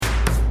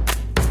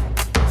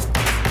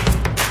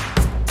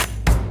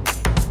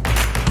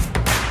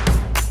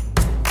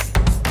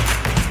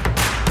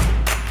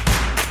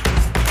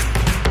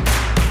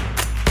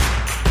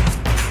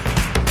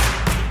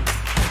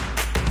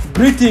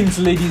Greetings,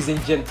 ladies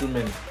and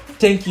gentlemen.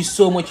 Thank you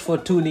so much for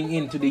tuning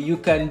in to the You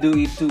Can Do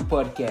It Too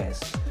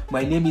podcast.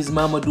 My name is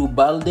Mamadou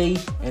Balde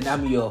and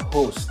I'm your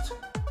host.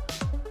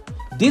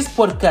 This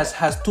podcast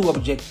has two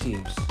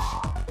objectives: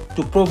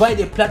 to provide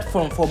a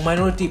platform for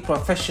minority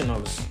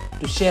professionals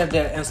to share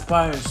their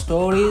inspiring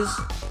stories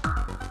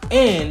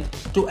and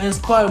to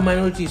inspire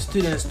minority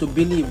students to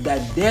believe that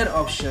their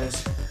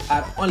options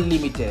are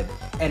unlimited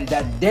and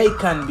that they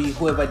can be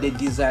whoever they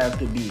desire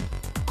to be.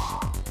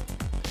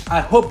 I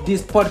hope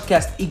this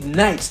podcast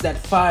ignites that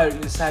fire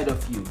inside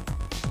of you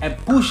and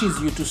pushes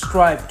you to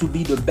strive to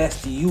be the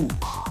best you.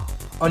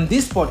 On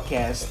this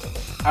podcast,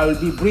 I will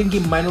be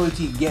bringing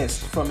minority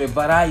guests from a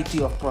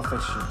variety of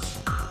professions: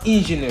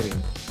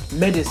 engineering,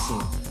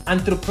 medicine,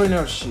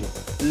 entrepreneurship,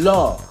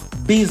 law,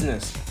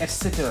 business,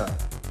 etc.,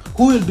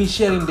 who will be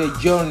sharing their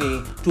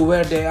journey to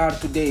where they are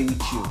today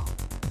with you.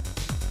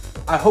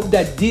 I hope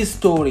that these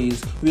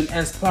stories will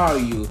inspire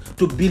you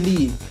to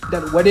believe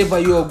that whatever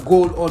your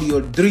goal or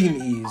your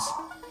dream is,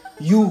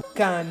 you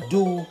can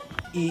do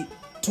it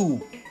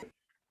too.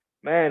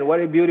 Man, what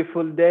a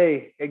beautiful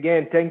day.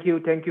 Again, thank you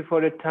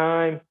for the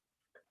time.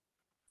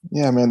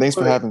 Yeah, man. Thanks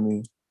for having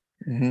me.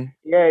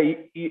 Yeah,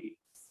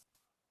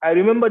 I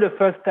remember the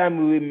first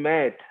time we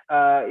met.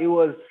 It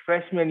was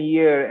freshman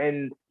year,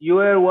 and you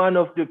were one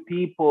of the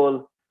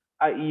people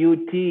at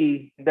UT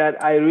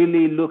that I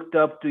really looked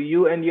up to.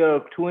 You and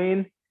your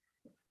twin,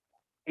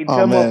 in Oh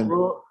terms of man.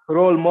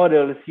 role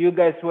models. You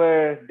guys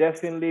were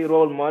definitely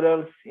role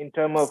models in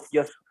terms of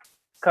just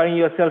carrying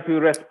yourself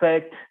with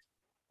respect,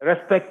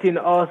 respecting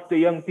us, the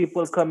young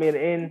people coming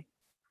in.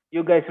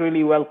 You guys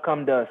really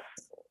welcomed us.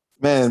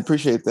 Man,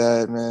 appreciate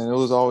that, man. It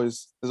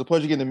was a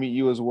pleasure getting to meet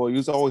you as well. You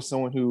was always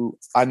someone who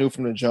I knew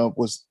from the jump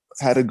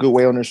had a good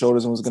weight on their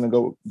shoulders and was gonna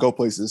go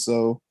places.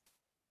 So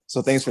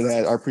thanks for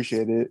that. I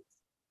appreciate it.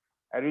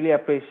 I really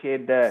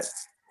appreciate that.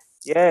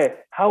 Yeah,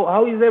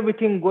 how is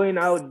everything going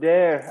out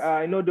there?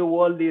 I know the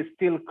world is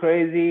still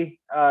crazy.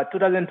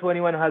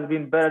 2021 has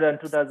been better than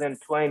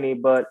 2020,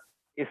 but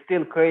it's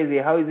still crazy.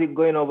 How is it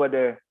going over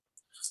there?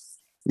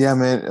 Yeah,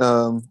 man.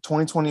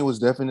 2020 was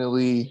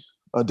definitely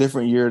a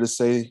different year, to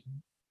say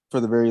for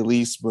the very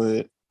least,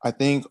 but I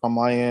think on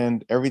my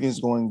end,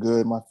 everything's going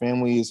good. My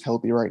family is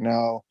healthy right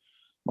now.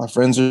 My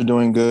friends are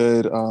doing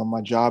good.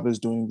 My job is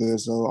doing good.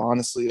 So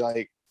honestly,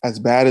 like, as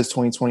bad as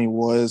 2020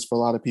 was for a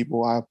lot of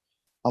people,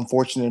 I'm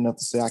fortunate enough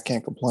to say I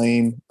can't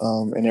complain,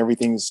 and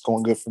everything's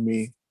going good for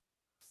me.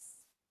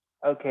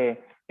 Okay,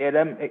 yeah,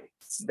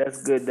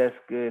 that's good. That's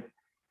good.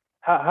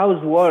 How's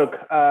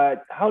work?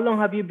 How long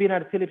have you been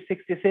at Philips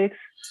 66?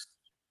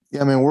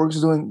 Yeah, man,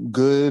 work's doing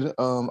good.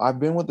 I've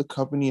been with the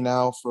company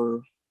now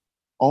for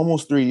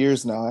almost 3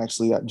 years now.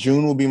 Actually,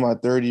 June will be my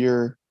third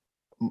year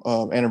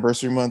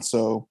anniversary month.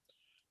 So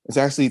it's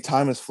actually,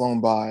 time has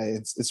flown by.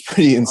 It's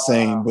pretty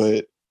insane, Wow.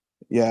 but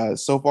yeah,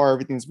 so far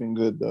everything's been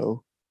good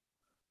though.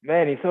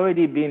 Man, it's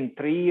already been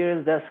 3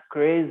 years. That's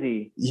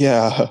crazy.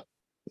 Yeah,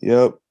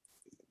 yep,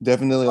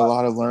 definitely a Wow.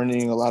 lot of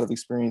learning, a lot of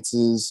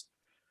experiences,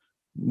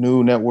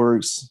 new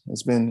networks.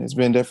 It's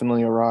been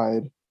definitely a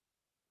ride.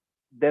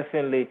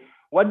 Definitely.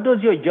 What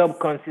does your job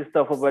consist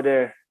of over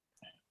there?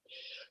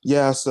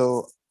 Yeah,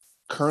 so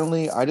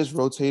currently I just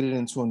rotated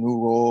into a new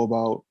role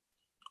about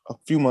a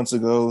few months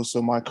ago.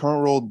 So my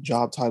current role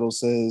job title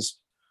says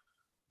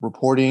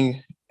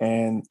reporting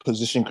and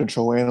position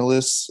control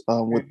analyst.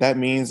 What that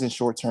means in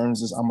short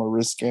terms is I'm a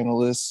risk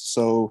analyst.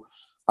 So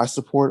I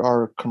support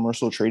our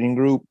commercial trading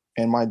group,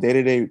 and my day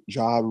to day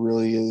job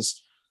really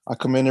is I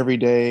come in every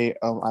day.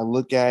 I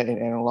look at and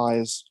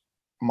analyze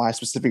my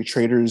specific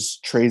trader's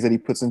trades that he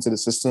puts into the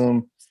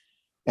system,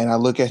 and I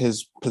look at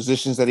his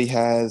positions that he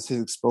has,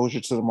 his exposure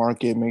to the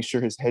market, make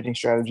sure his hedging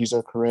strategies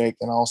are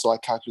correct, and also I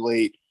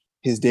calculate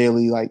his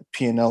daily like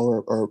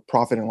P&L or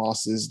profit and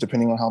losses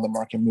depending on how the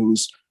market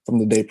moves from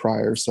the day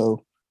prior.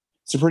 So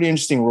it's a pretty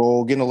interesting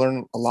role, getting to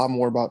learn a lot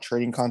more about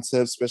trading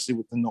concepts, especially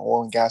within the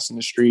oil and gas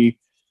industry.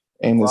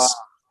 And Wow.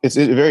 it's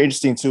very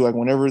interesting too. Like,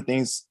 whenever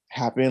things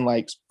happen,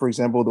 like for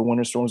example, the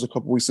winter storms a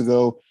couple weeks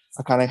ago,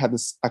 I kind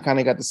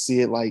of got to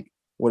see it, like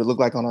what it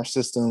looked like on our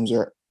systems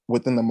or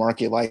within the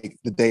market, like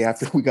the day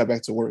after we got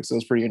back to work. So it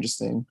was pretty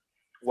interesting.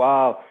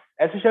 Wow.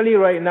 Especially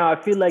right now, I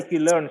feel like you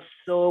learn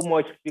so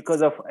much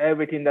because of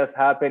everything that's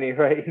happening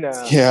right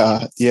now.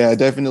 Yeah,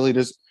 definitely.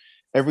 Just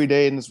every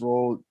day in this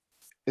role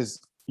is,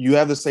 you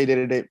have the same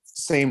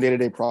day to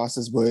day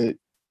process, but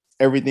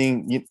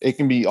everything, it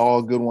can be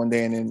all good one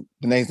day, and then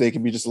the next day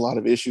can be just a lot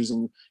of issues,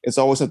 and it's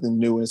always something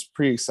new, and it's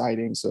pretty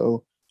exciting.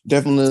 So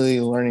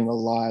definitely learning a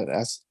lot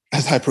as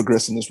I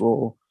progress in this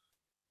role.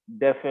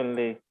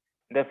 Definitely.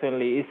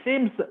 Definitely. It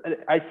seems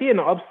I see an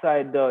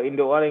upside though in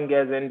the oil and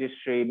gas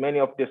industry. Many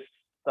of the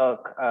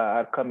stock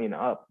are coming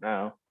up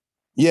now.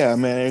 Yeah,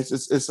 man,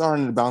 it's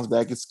starting to bounce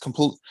back. It's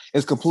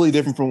completely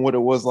different from what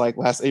it was like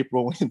last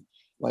April when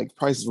like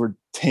prices were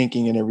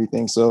tanking and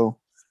everything. So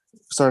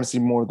starting to see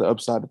more of the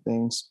upside of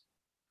things.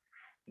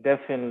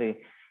 Definitely.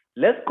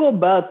 Let's go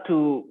back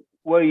to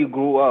where you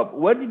grew up.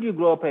 Where did you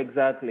grow up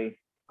exactly?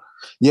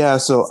 Yeah,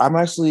 so I'm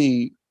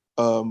actually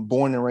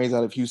born and raised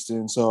out of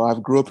Houston, so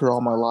I've grew up here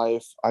all my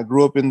life. I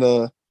grew up in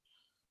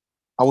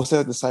I would say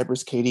like the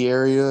Cypress Katy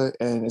area,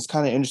 and it's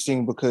kind of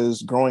interesting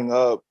because growing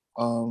up,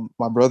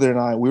 my brother and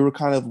I, we were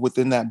kind of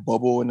within that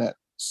bubble in that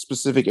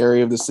specific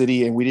area of the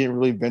city, and we didn't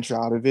really venture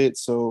out of it.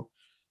 So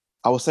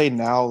I would say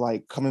now,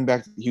 like coming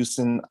back to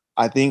Houston,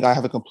 I think I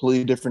have a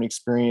completely different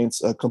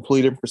experience, a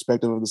completely different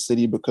perspective of the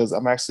city because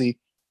I'm actually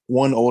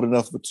one old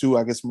enough, but two,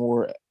 I guess,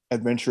 more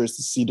adventurous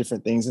to see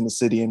different things in the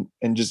city and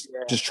Yeah.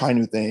 just try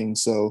new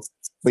things. So,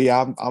 but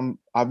yeah,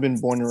 I've been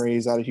born and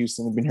raised out of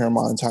Houston. I've been here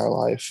my entire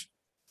life.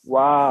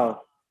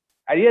 Wow.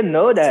 I didn't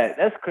know that.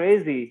 That's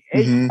crazy.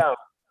 Hmm. H-Town.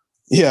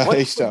 Yeah, What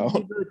H school did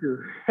you Town. go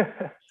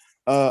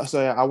to?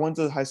 So yeah, I went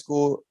to high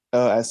school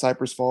at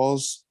Cypress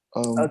Falls.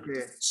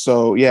 Okay.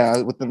 So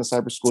yeah, within the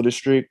Cypress School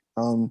District.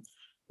 It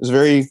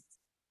was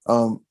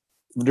um,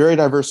 very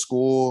diverse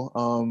school.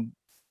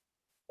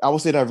 I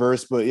would say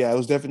diverse, but yeah, it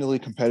was definitely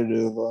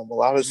competitive. A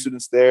lot of the Mhm.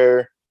 students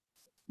there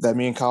that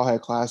me and Kyle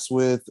had class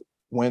with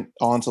went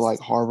on to like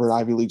Harvard,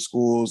 Ivy League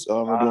schools.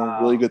 Are doing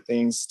really Wow. good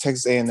things.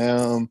 Texas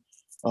A&M,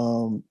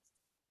 um,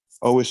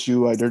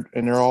 OSU, like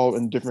they're all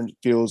in different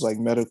fields like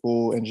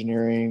medical,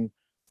 engineering,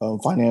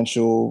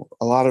 financial.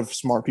 A lot of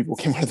smart people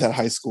came out of that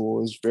high school.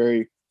 It was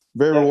very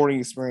rewarding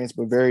experience,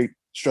 but very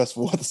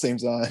stressful at the same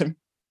time.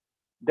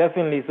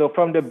 Definitely. So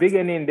from the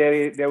beginning,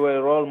 there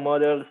were role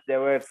models. There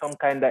were some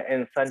kind of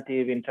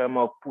incentive in terms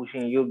of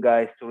pushing you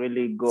guys to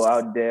really go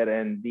out there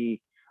and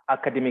be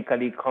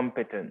academically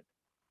competent.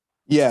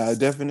 Yeah,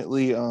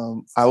 definitely.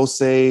 I will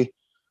say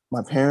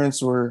my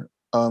parents were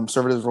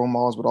served as role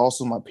models, but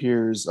also my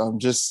peers.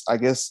 Just I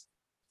guess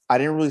I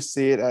didn't really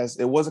see it as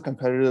it was a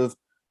competitive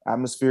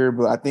atmosphere,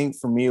 but I think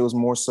for me it was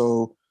more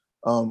so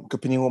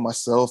competing with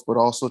myself, but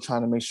also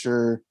trying to make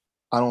sure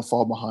I don't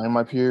fall behind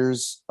my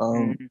peers.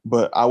 Mhm.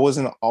 But I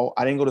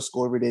didn't go to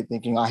school every day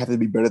thinking I have to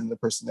be better than the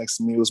person next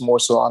to me. It was more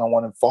so I don't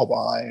want to fall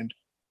behind.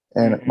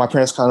 And Mhm. my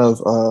parents kind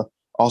of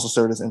also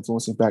served as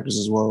influencing factors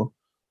as well.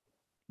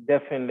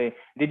 Definitely.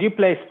 Did you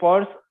play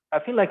sports? I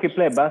feel like you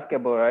play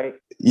basketball, right?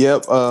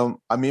 Yep.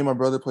 Me and my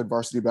brother played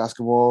varsity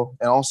basketball,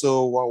 and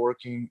also while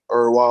working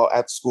or while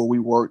at school, we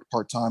worked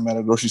part time at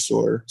a grocery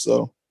store.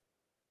 So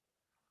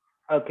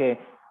Okay.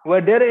 Were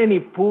there any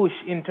push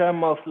in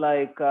terms of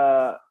like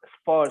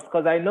sports?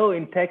 Because I know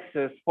in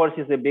Texas, sports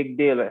is a big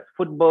deal.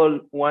 Football,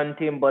 one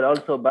team, but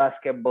also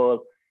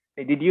basketball.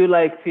 Did you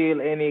like feel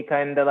any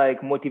kind of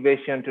like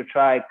motivation to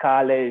try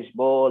college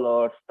ball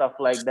or stuff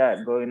like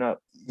that growing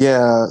up?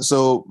 yeah.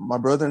 So my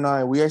brother and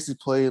I, we actually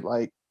played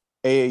like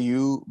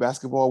AAU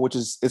basketball, which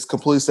is it's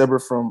completely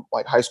separate from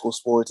like high school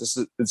sports.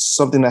 It's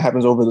something that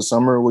happens over the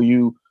summer where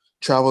you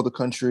travel the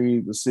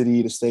country, the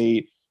city, the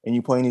state, and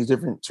you play in these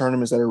different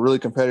tournaments that are really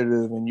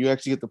competitive, and you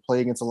actually get to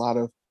play against a lot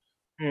of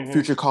Mm-hmm.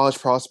 future college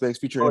prospects,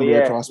 future Oh NBA yeah,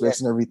 yeah.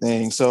 prospects, and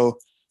everything. So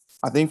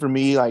I think for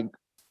me, like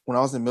when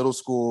I was in middle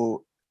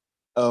school,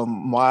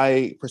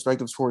 my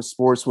perspective towards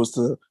sports was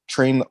to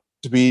train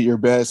to be your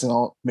best,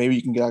 and maybe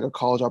you can get like a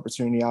college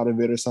opportunity out of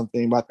it or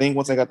something. But I think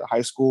once I got to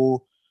high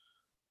school,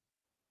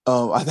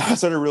 I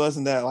started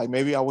realizing that like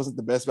maybe I wasn't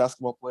the best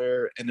basketball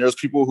player, and there's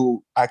people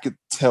who I could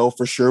tell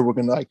for sure were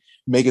gonna like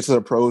make it to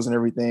the pros and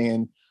everything.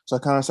 And so I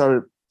kind of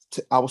started.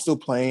 I was still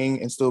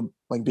playing and still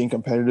like being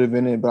competitive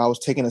in it, but I was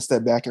taking a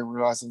step back and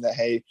realizing that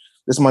hey,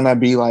 this might not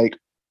be like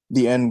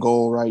the end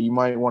goal, right? You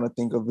might want to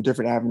think of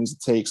different avenues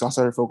to take. So I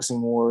started focusing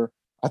more,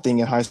 I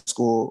think, in high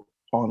school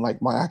on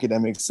like my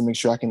academics to make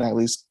sure I can at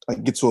least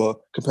like get to a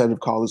competitive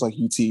college like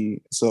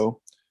UT.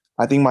 So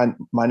I think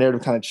my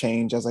narrative kind of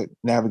changed as I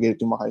navigated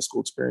through my high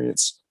school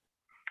experience.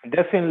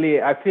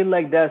 Definitely, I feel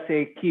like that's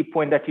a key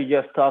point that you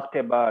just talked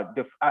about.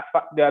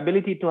 The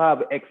ability to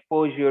have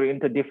exposure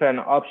into different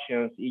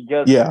options. It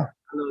just Yeah.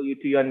 allow you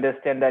to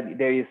understand that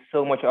there is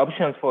so much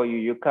options for you.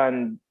 You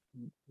can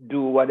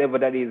do whatever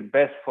that is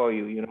best for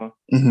you. You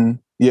know.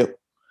 Yep.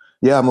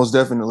 Yeah, most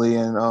definitely.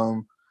 And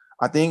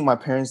I think my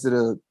parents did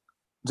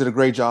a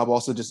great job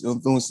also just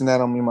influencing that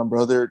on me and my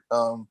brother.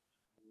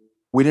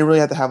 We didn't really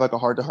have to have like a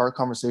heart to heart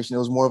conversation. It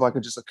was more of like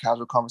just a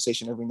casual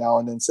conversation every now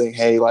and then saying,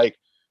 hey, like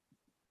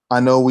I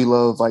know we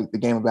love like the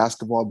game of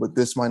basketball, but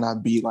this might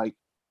not be like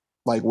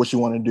what you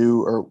want to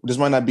do, or this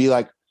might not be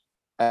like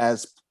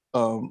as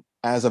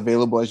as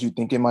available as you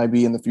think it might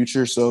be in the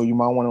future. So you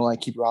might want to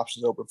like keep your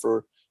options open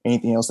for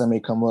anything else that may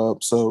come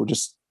up. So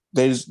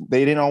they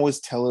didn't always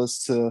tell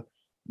us to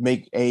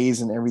make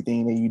A's and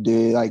everything that you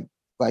did,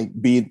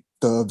 like be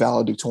the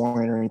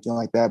valedictorian or anything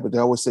like that. But they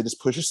always said just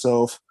push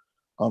yourself,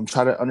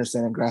 try to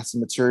understand and grasp the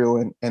material,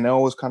 and they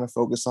always kind of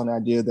focus on the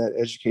idea that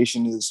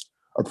education is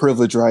a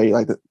privilege, right?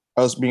 Like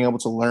us being able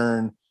to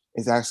learn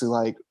is actually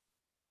like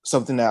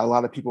something that a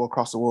lot of people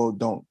across the world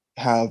don't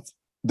have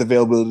the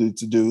availability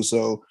to do.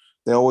 So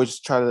they always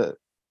try to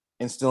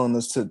instill in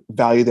us to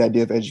value the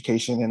idea of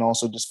education and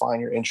also just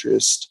find your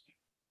interest.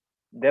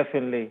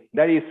 Definitely,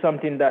 that is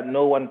something that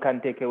no one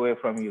can take away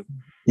from you.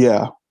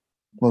 Yeah,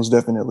 most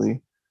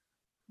definitely.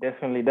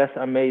 Definitely, that's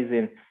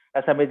amazing.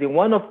 That's amazing.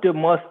 One of the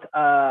most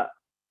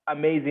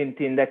amazing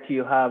thing that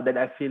you have that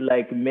I feel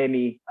like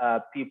many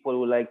people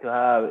would like to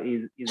have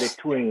is a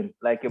twin,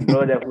 like a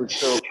brother who's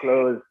so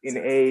close in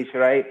age,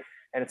 right?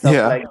 And stuff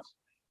Yeah. like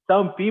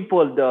some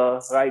people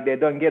though, right, they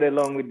don't get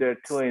along with their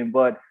twin.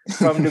 But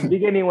from the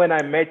beginning when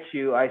I met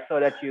you, I saw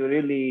that you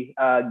really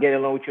get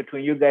along with your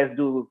twin. You guys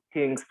do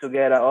things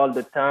together all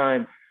the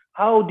time.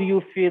 How do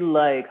you feel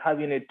like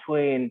having a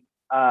twin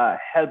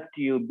helped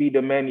you be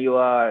the man you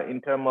are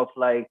in terms of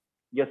like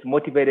just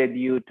motivated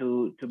you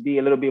to be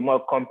a little bit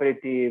more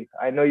competitive?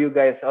 I know you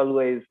guys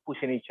always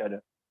pushing each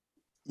other.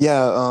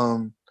 Yeah,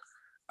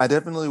 I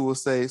definitely will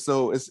say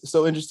so. It's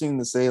so interesting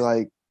to say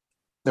like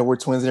that we're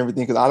twins and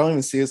everything because I don't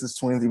even see us as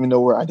twins, even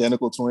though we're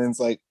identical twins.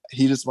 Like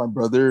he's just my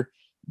brother,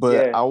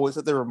 but Yeah, I always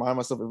have to remind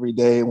myself every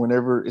day,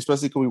 whenever,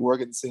 especially because we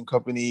work at the same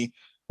company,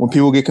 when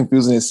people get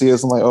confused and they see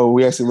us, I'm like, oh,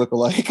 we actually look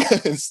alike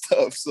and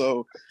stuff.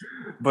 So,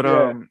 but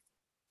yeah,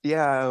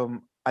 yeah,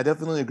 I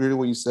definitely agree with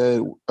what you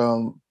said.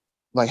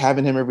 Like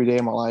having him every day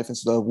in my life and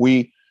stuff.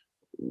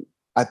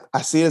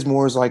 I see it as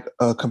more as like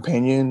a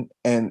companion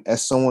and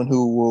as someone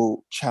who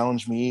will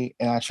challenge me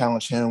and I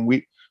challenge him.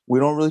 We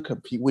don't really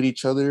compete with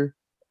each other,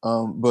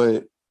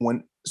 but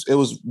when it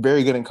was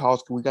very good in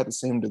college, we got the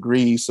same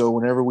degree. So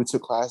whenever we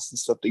took classes and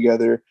stuff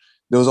together,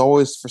 there was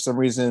always for some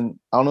reason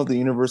I don't know if the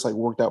universe like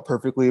worked out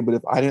perfectly, but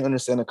if I didn't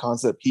understand a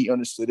concept, he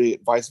understood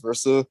it, vice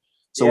versa.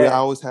 So I yeah.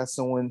 always had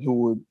someone who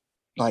would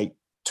like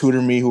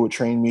tutor me, who would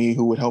train me,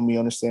 who would help me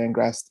understand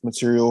grasp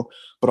material,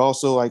 but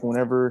also like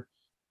whenever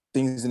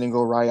things didn't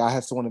go right, I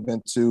had someone to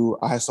vent to.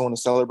 I had someone to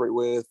celebrate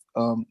with.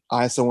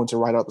 I had someone to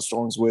ride out the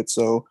storms with.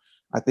 So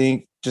I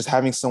think just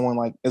having someone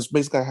like it's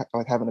basically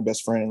like having a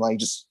best friend, like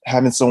just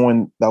having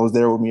someone that was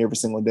there with me every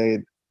single day,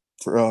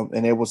 for,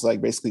 and able to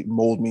like basically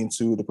mold me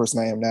into the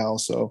person I am now.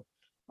 So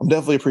I'm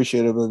definitely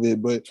appreciative of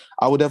it, but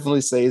I would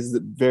definitely say it's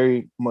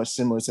very much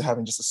similar to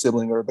having just a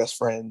sibling or a best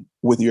friend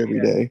with you every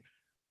Yeah. day.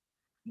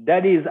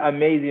 That is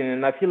amazing,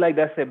 and I feel like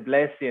that's a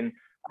blessing.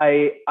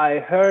 I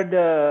heard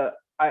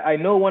I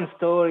know one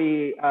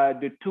story.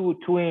 The two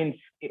twins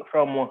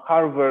from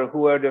Harvard who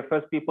were the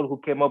first people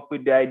who came up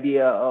with the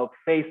idea of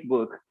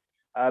Facebook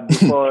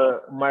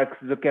before Mark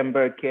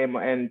Zuckerberg came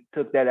and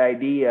took that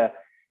idea.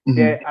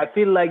 Mhm. I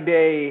feel like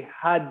they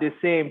had the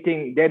same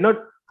thing. They're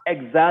not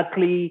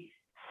exactly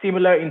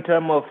similar in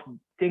terms of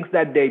things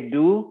that they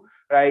do,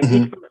 right?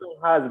 Each Mhm. person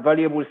has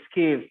valuable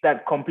skills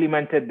that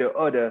complemented the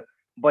other,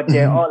 but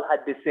they Mhm. all had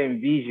the same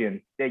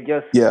vision. They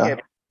just Yeah.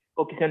 kept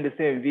focusing on the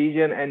same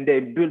vision, and they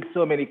built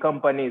so many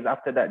companies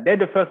after that. They're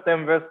the first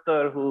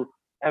investor who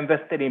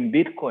invested in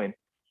Bitcoin.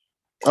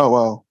 Oh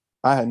wow.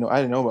 I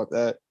didn't know about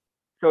that.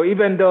 So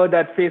even though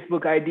that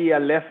Facebook idea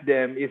left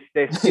them, is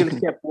they still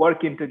kept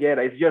working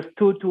together. It's just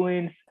two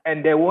twins,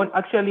 and they won.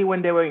 Actually,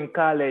 when they were in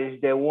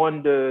college, they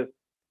won the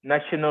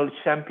national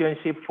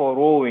championship for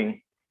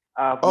rowing.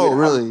 Oh With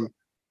really?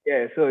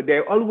 Yeah, so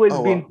they've always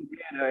Oh been wow.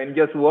 together and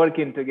just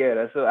working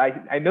together. So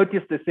I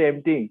noticed the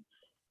same thing.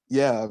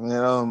 Yeah,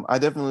 man. I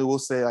definitely will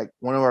say like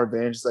one of our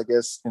advantages, I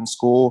guess, in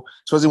school,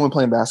 especially when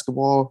playing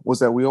basketball, was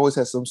that we always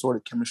had some sort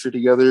of chemistry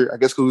together. I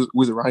guess 'cause we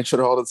was around each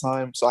other all the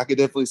time. So I could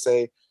definitely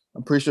say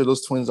I'm pretty sure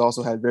those twins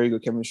also had very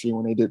good chemistry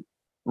when they did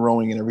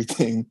rowing and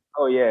everything.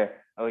 Oh yeah,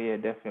 oh yeah,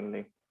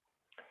 definitely.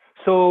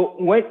 So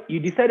when you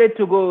decided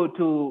to go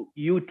to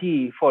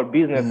UT for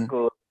business Mhm.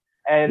 school,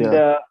 and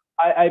Yeah.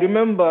 I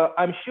remember,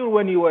 I'm sure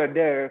when you were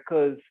there,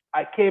 because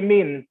I came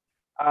in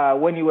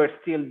when you were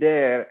still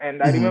there,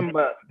 and I Hmm.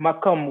 remember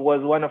Macomb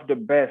was one of the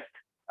best,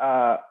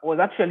 was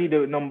actually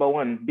the number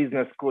one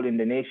business school in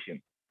the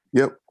nation.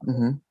 Yep.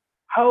 Hmm.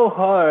 How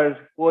hard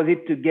was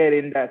it to get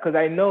in that? Because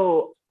I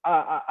know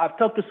I've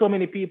talked to so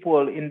many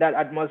people in that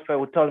atmosphere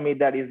who told me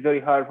that it's very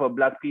hard for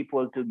Black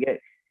people to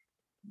get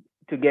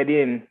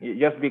in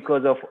just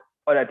because of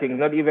other things,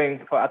 not even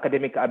for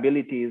academic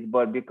abilities,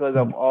 but because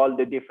of all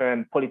the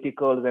different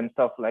politicals and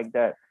stuff like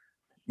that.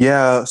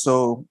 Yeah.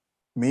 So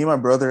me and my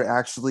brother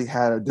actually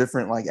had a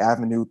different like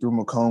avenue through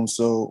Macomb.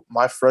 So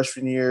my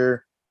freshman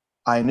year,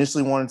 I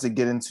initially wanted to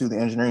get into the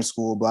engineering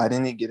school, but I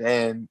didn't get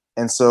in.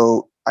 And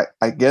so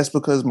I guess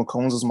because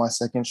Macombs was my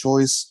second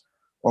choice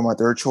or my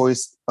third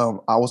choice,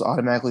 I was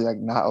automatically like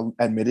not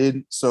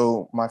admitted.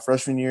 So my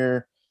freshman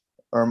year,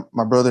 or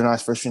my brother and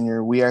I's freshman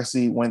year, we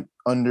actually went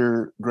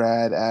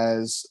undergrad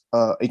as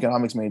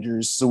economics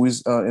majors. So we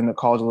was in the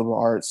College of Liberal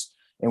Arts,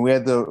 and we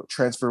had to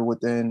transfer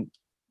within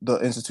the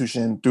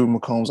institution through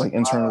Macombs like Wow,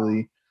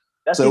 internally.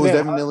 that's So it was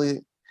even hard.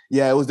 definitely,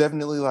 yeah, it was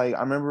definitely like I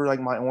remember like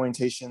my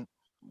orientation.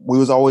 We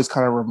was always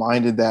kind of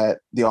reminded that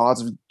the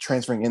odds of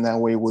transferring in that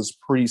way was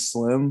pretty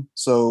slim.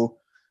 So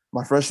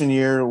my freshman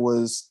year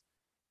was,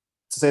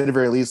 to say the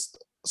very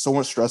least,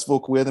 somewhat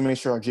stressful. We had to make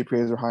sure our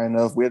GPAs were high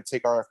enough. We had to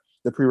take our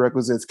the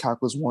prerequisites: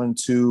 calculus 1,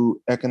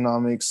 2,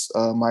 economics,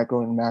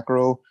 micro and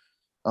macro.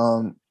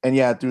 And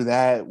yeah, through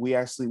that, we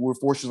were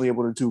fortunately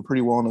able to do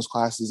pretty well in those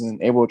classes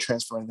and able to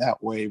transfer in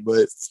that way.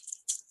 But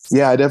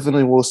yeah, I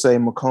definitely will say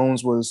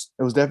Macombs was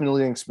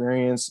definitely an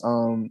experience.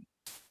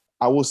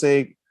 I will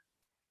say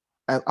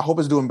I hope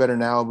it's doing better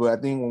now, but I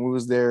think when we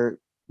was there,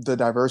 the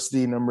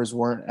diversity numbers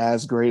weren't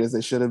as great as they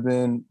should have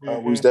been.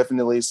 We was Mm-hmm.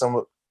 definitely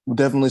some.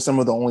 definitely some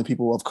of the only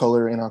people of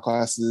color in our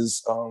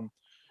classes.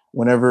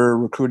 Whenever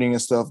recruiting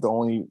and stuff, the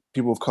only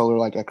people of color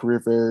like at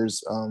career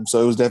fairs.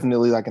 So it was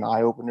definitely like an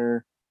eye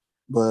opener.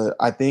 But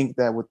I think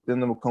that within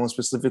the McCombs,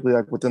 specifically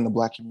like within the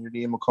Black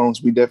community in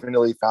McCombs, we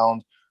definitely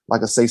found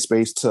like a safe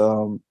space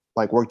to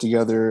like work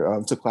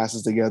together, took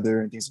classes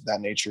together and things of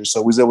that nature.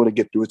 So we was able to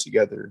get through it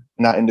together,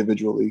 not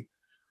individually.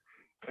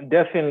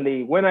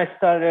 Definitely. When I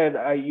started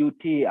at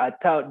UT, I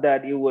thought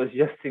that it was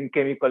just in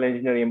chemical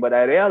engineering, but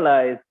I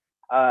realized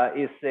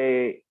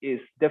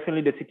it's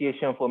definitely the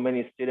situation for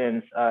many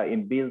students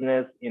in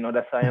business, in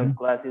other science Mhm.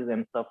 classes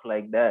and stuff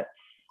like that.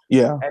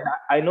 Yeah. And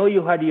I know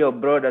you had your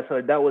brother,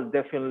 so that was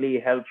definitely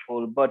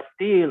helpful. But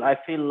still, I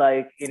feel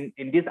like in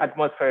this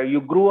atmosphere, you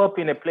grew up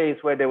in a place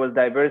where there was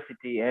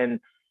diversity, and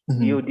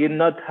you Mhm. did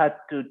not have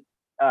to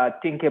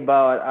think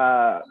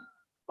about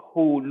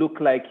who look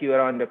like you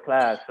around the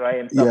class, right,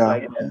 and stuff Yeah.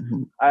 like that.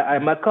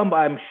 Mhm.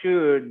 I'm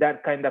sure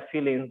that kind of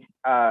feeling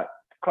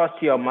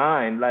crossed your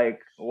mind, like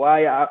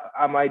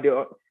am I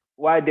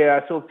why there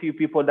are so few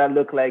people that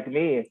look like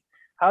me?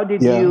 How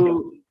did Yeah.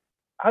 you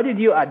how did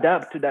you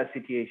adapt to that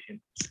situation?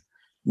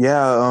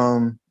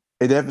 Yeah.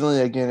 It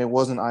definitely, again, it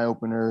was an eye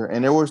opener.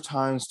 And there was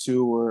times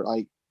too where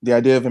like the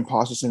idea of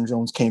imposter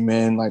syndromes came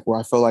in, like where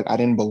I felt like I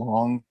didn't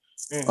belong.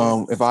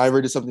 Mm-hmm. If I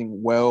ever did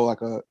something well, like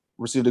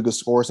received a good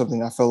score or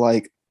something, I felt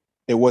like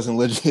it wasn't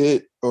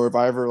legit. Or if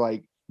I ever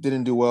like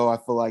didn't do well, I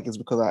feel like it's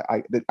because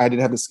I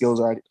didn't have the skills,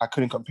 or I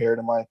couldn't compare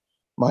to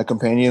my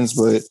companions.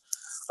 But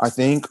I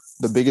think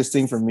the biggest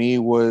thing for me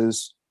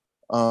was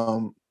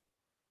um,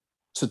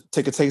 to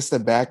take a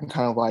step back and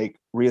kind of like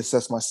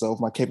reassess myself,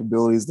 my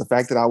capabilities. The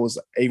fact that I was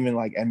even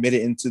like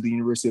admitted into the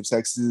University of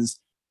Texas,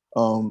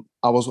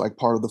 I was like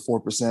part of the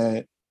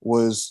 4%,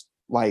 was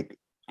like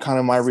kind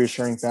of my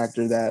reassuring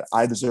factor that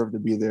I deserve to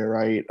be there,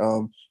 right?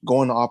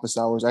 Going to office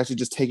hours, actually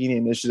just taking the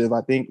initiative.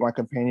 I think my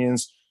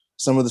companions,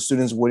 some of the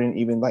students wouldn't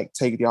even like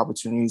take the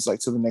opportunities like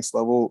to the next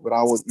level, but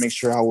I would make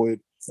sure I would,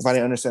 if I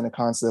didn't understand the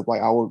concept,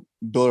 like I would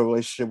build a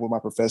relationship with my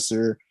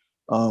professor.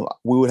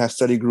 We would have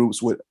study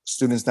groups with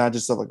students, not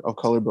just of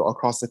color, but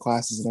across the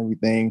classes and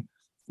everything,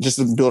 just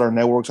to build our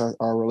networks,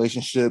 our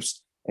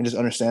relationships, and just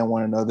understand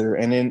one another.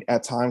 And then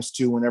at times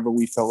too, whenever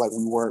we felt like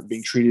we weren't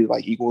being treated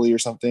like equally or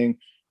something,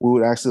 we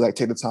would actually like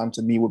take the time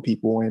to meet with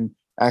people and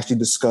actually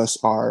discuss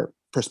our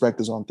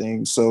perspectives on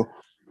things. So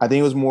I think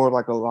it was more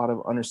like a lot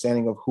of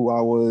understanding of who I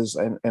was,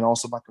 and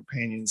also my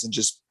companions, and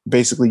just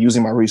basically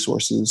using my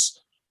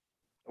resources.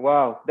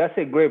 Wow, that's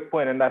a great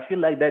point, and I feel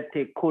like that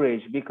takes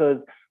courage because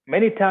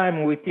many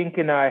times we think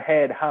in our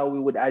head how we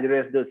would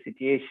address those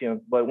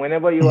situations, but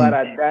whenever you are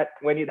Mhm. at that,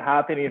 when it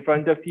happens in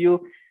front of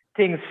you,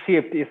 things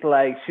shift. It's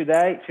like, should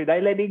I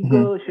let it Mhm.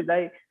 go? Should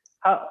I?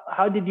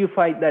 How did you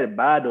fight that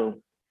battle?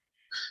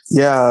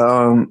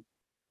 Yeah.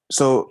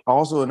 So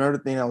also another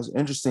thing that was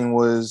interesting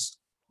was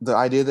the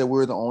idea that we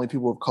were the only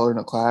people of color in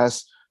the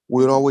class.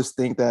 We would Mhm. always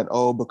think that,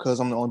 oh, because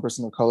I'm the only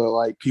person of color,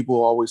 like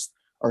people always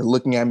are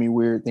looking at me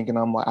weird, thinking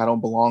I'm like I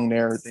don't belong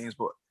there or things.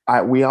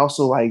 But we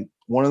also like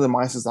one of the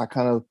mindsets I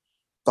kind of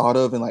thought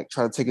of and like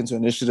try to take into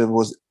initiative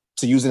was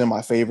to use it in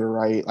my favor,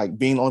 right? Like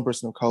being the only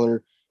person of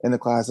color in the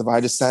class. If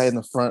I just sat in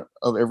the front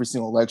of every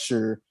single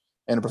lecture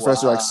and the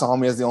professor like Wow. saw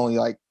me as the only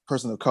like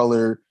person of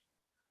color,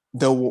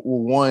 they'll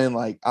one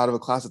like out of a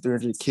class of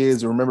 300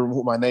 kids remember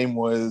what my name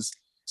was.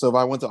 So if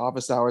I went to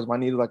office hours, if I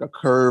needed like a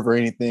curve or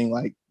anything,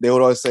 like they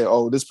would always say,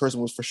 "Oh, this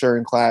person was for sure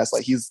in class."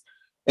 Like he's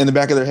in the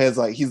back of their heads,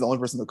 like he's the only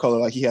person of color.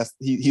 Like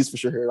he's for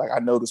sure here. Like I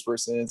know this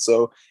person.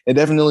 So it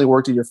definitely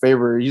worked in your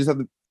favor. You just have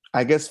to.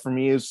 I guess for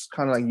me, it's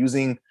kind of like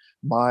using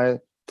my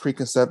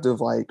preconceptive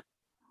like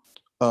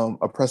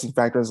oppressing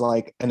factors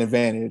like an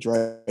advantage,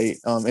 right?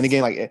 And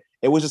again, like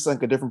it was just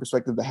like a different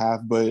perspective to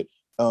have, but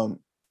um,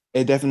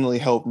 it definitely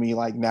helped me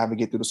like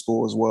navigate through the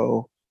school as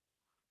well.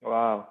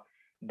 Wow,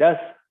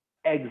 that's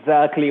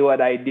exactly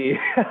what I did.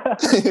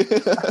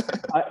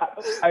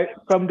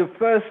 From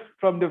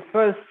the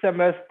first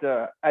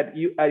semester at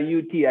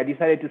UT, I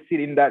decided to sit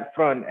in that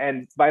front,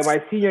 and by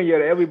my senior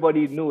year,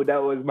 everybody knew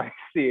that was my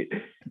seat.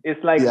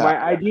 It's like Yeah. my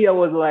idea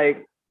was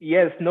like,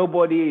 yes,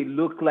 nobody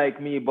looked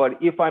like me, but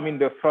if I'm in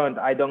the front,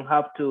 I don't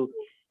have to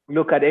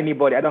look at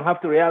anybody. I don't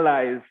have to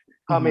realize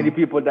how many Mhm.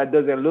 people that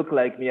doesn't look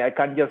like me. I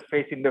can just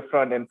face in the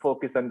front and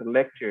focus on the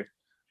lecture.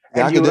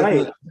 Yeah, And you're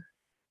right.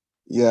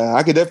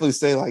 I could definitely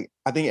say like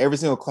I think every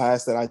single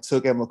class that I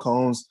took at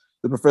McCombs,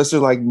 the professor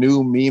like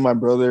knew me, my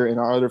brother, and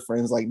our other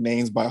friends like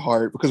names by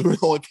heart because we're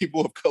the only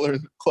people of color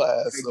in the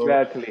class. So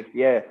Exactly.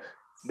 Yeah.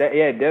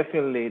 Yeah,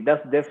 definitely.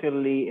 That's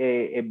definitely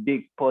a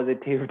big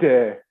positive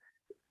there.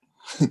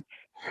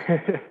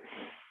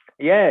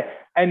 Yeah.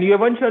 And you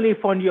eventually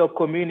found your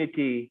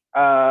community,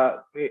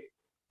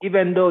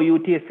 even though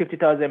UT is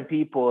 50,000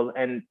 people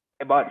and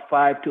about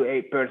 5 to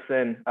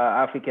 8%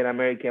 African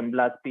American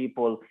Black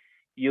people,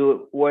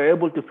 you were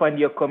able to find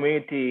your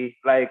community.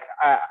 Like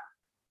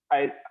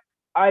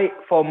I,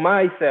 for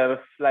myself,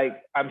 like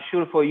I'm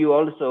sure for you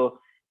also,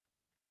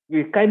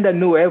 we kind of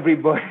knew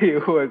everybody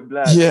who was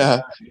Black.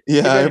 yeah, yeah,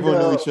 Even everyone knew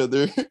though each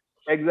other.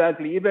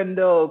 Exactly. Even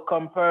though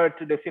compared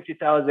to the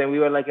 50,000, we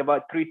were like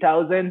about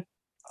 3,000.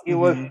 it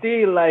was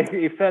still like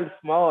it felt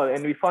small,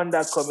 and we found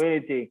that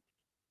community.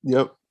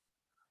 Yep.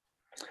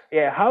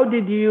 Yeah. How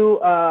did you?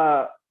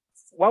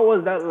 What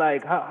was that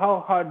like?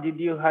 How hard did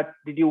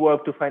you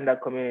work to find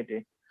that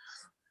community?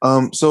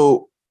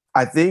 So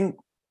I think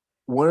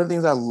one of the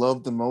things I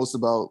loved the most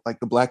about like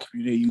the Black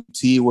community at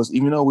UT was,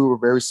 even though we were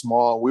very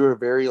small, we were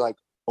very like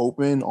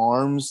open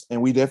arms,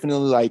 and we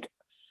definitely like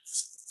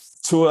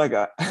to like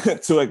a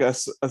to like a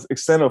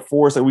extent of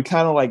force that we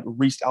kind of like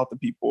reached out to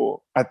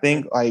people. I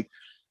think like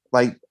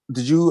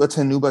did you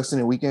attend New Black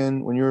Student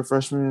Weekend when you were a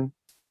freshman?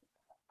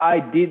 I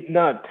did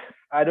not.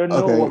 I don't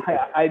know Okay.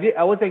 why. I did.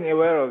 I wasn't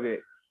aware of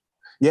it.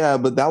 Yeah,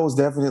 but that was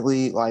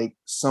definitely like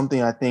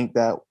something I think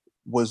that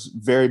was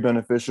very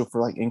beneficial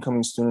for like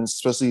incoming students,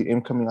 especially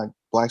incoming like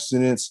Black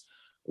students,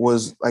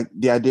 was like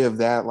the idea of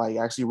that, like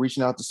actually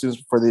reaching out to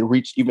students before they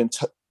reach even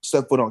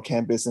step foot on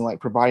campus, and like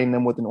providing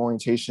them with an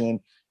orientation,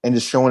 and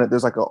just showing that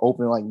there's like an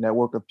open like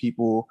network of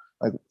people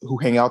like who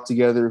hang out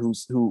together,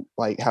 who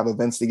like have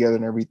events together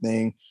and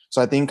everything.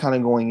 So I think kind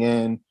of going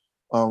in,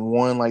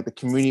 one, like the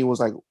community was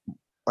like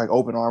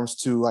open arms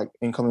to like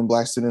incoming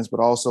Black students, but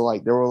also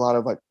like there were a lot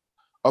of like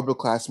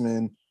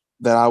upperclassmen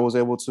that I was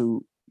able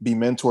to be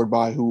mentored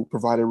by, who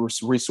provided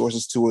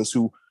resources to us,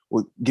 who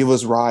would give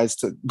us rides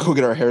to go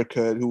get our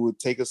haircut, who would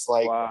take us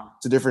like Wow.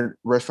 to different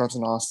restaurants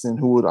in Austin,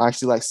 who would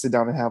actually like sit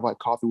down and have like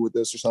coffee with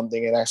us or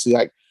something, and actually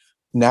like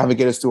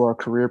navigate us through our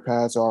career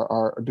paths,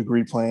 our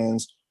degree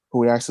plans, who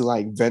would actually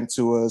like vent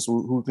to us,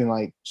 who can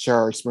like share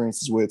our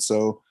experiences with.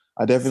 So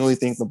I definitely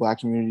think the Black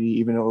community,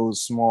 even though it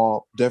was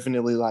small,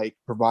 definitely like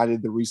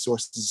provided the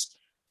resources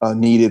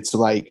needed to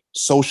like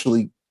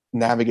socially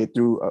navigate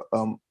through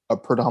a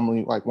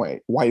predominantly like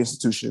white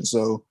institution.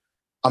 So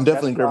I'm That's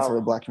definitely grateful for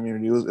the powerful. Black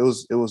community.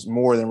 It was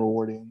more than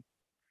rewarding.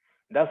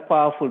 That's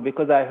powerful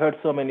because I heard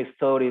so many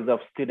stories of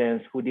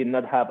students who did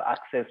not have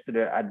access to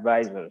their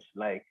advisors.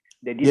 Like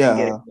they didn't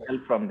get Yeah,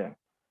 help from them.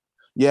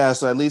 yeah.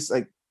 So at least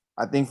like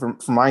I think from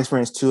my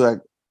experience too, like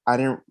I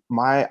didn't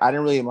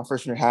really in my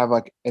first year have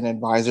like an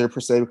advisor per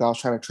se, because I was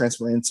trying to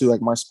transfer into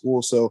like my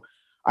school. So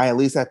I at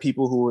least had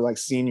people who were like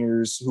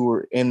seniors who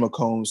were in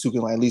Macombs who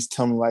can like at least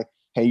tell me like,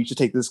 hey, you should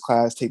take this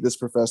class, take this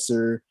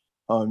professor.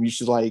 You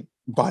should like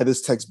buy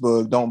this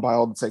textbook. Don't buy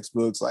all the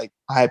textbooks. Like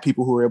I had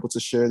people who were able to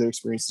share their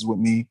experiences with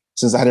me,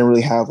 since I didn't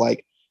really have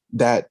like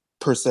that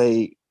per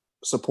se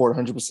support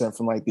 100%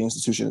 from like the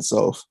institution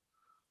itself.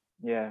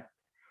 Yeah.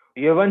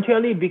 You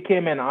eventually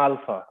became an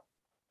alpha.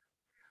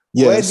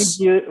 Yes.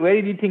 Where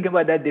did you think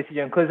about that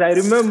decision? Because I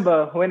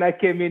remember when I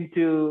came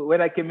into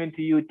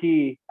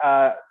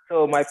UT,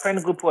 so my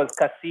friend group was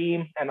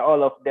Kasim and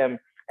all of them,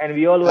 and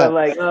we all were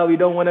like, oh, we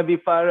don't want to be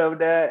part of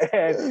that.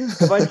 And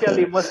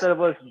eventually, most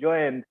of us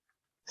joined.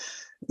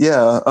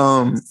 Yeah.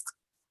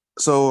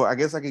 So I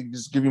guess I could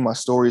just give you my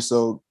story.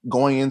 So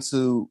going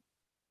into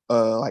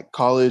like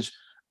college,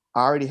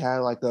 I already had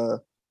like a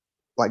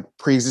like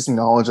pre-existing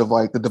knowledge of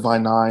like the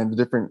Divine Nine, the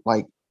different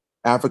like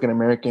African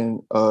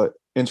American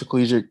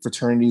intercollegiate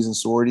fraternities and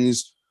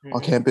sororities on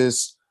Mm-hmm.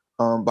 campus.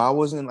 But I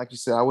wasn't, like you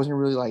said, I wasn't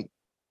really like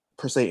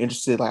per se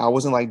interested. Like I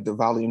wasn't like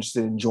devoutly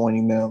interested in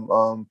joining them.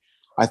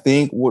 I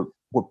think what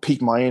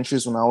piqued my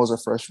interest when I was a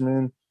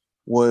freshman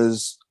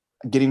was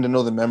getting to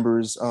know the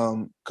members.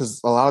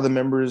 Because a lot of the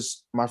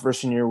members my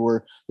freshman year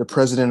were the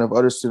president of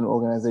other student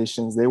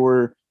organizations. They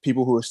were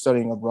people who were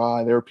studying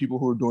abroad. There were people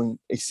who were doing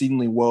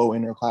exceedingly well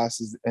in their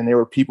classes, and there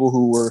were people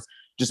who were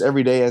just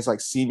every day as like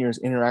seniors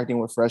interacting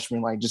with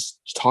freshmen, like just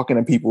talking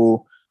to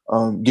people,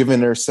 given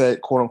their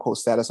set quote unquote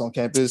status on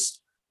campus.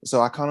 So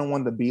I kind of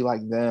wanted to be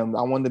like them.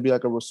 I wanted to be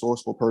like a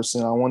resourceful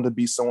person. I wanted to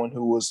be someone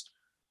who was,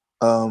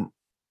 um,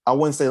 I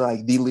wouldn't say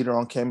like the leader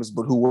on campus,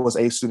 but who was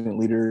a student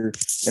leader.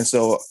 And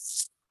so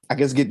I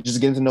guess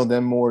getting to know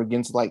them more,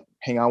 getting to like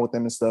hang out with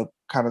them and stuff,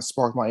 kind of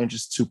sparked my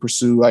interest to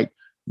pursue like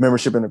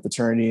membership in a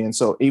fraternity. And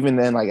so even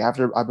then, like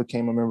after I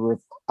became a member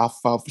of Alpha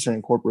Phi Fraternity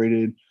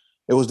Incorporated,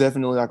 it was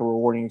definitely like a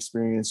rewarding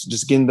experience.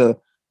 Just getting to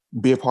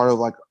be a part of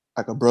like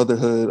a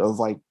brotherhood of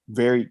like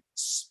very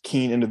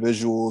keen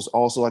individuals,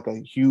 also like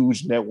a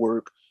huge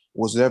network,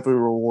 was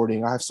definitely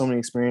rewarding. I have so many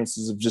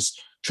experiences of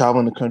just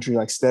traveling the country,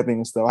 like stepping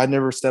and stuff. I'd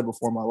never stepped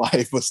before in my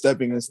life, but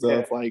stepping and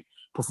Yeah. stuff, like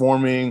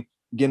performing,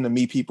 getting to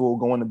meet people,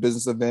 going to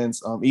business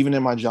events. Even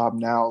in my job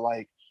now,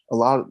 like a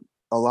lot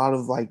a lot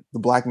of like the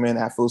Black men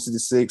at Phillips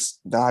 66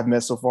 that I've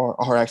met so far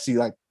are actually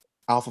like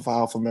Alpha Phi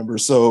Alpha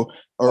members. So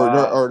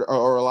Wow.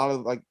 or a lot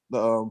of like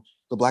the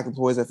Black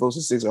employees at Phillips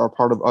 66 are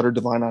part of other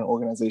Divine Nine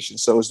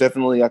organizations. So it's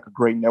definitely like a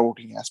great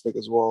networking aspect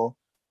as well.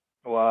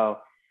 Wow.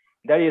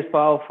 That is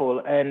powerful.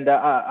 And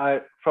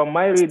from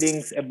my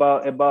readings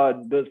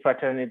about those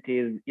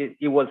fraternities,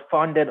 it was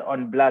founded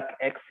on Black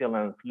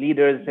excellence.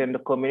 Leaders in the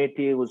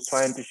community was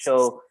trying to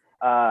show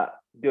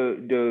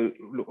the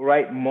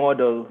right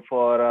model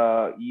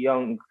for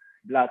young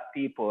Black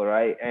people,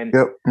 right? And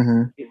Yep.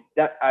 Mm-hmm.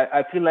 that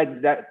I feel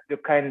like that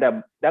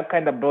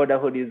kind of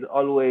brotherhood is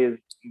always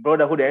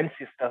brotherhood and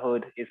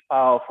sisterhood is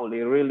powerful.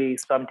 It really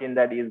is something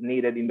that is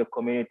needed in the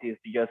communities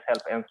to just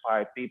help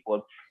inspire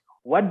people.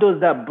 What does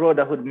that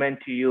brotherhood mean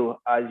to you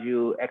as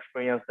you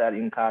experience that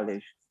in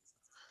college?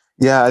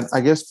 Yeah,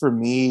 I guess for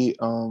me,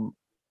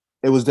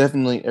 it was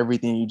definitely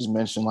everything you just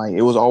mentioned. Like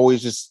it was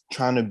always just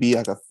trying to be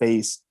like a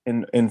face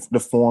in the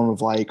form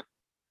of like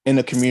in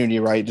the community,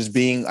 right? Just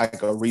being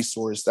like a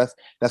resource.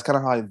 That's kind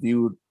of how I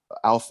viewed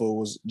Alpha,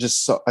 was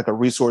just like a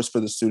resource for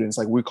the students.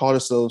 Like we called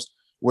ourselves,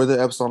 we're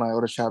the Epsilon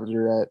Iota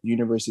chapter at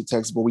University of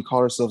Texas, but we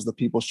called ourselves the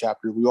People's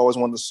Chapter. We always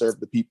wanted to serve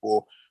the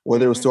people,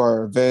 whether it was Mm-hmm. through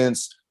our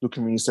events, through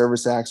community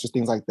service acts, or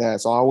things like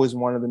that. So I always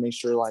wanted to make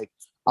sure like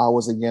I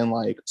was again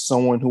like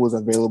someone who was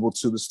available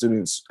to the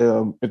students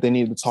if they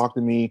needed to talk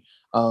to me,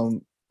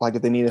 like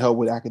if they needed help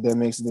with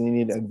academics, if they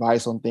needed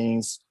advice on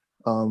things.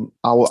 I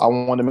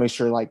wanted to make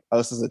sure like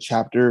us as a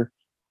chapter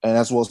and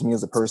as well as me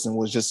as a person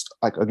was just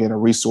like again a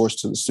resource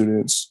to the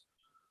students.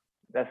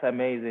 That's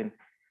amazing.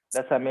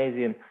 That's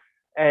amazing.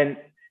 And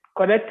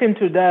connecting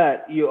to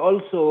that, you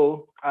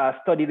also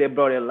studied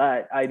abroad a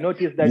lot. I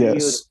noticed that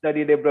you Yes.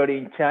 studied abroad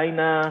in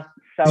China,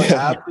 South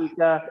Yeah.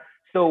 Africa.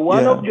 So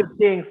one of Yeah. the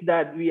things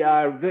that we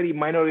are very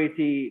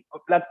minority,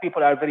 Black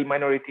people are very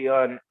minority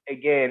on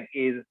again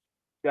is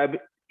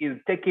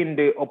taking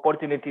the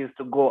opportunities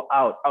to go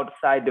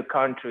outside the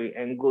country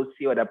and go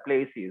see other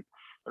places,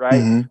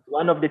 right? Hmm.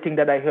 One of the things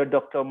that I heard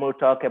Dr. Moore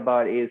talk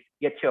about is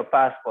get your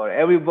passport.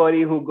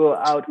 Everybody who go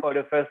out for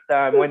the first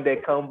time, when they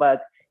come back,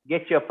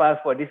 get your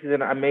passport. This is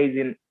an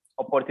amazing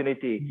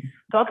opportunity.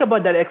 Talk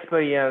about that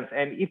experience,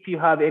 and if you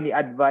have any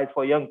advice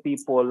for young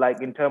people, like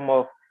in terms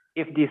of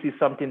if this is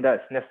something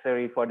that's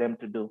necessary for them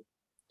to do.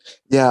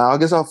 Yeah, I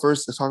guess I'll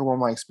first talk about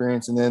my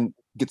experience and then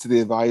get to the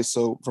advice.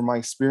 So, from my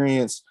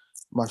experience,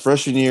 my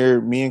freshman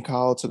year, me and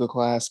Kyle took a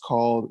class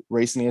called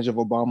Racing the Edge of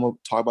Obama,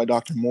 taught by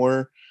Dr.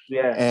 Moore.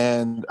 Yeah,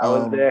 And I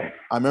was there.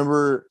 I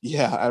remember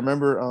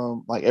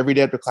like every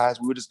day after class,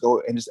 we would just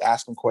go and just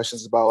ask him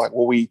questions about like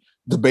what we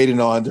debated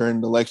on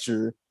during the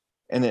lecture.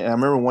 And then I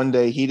remember one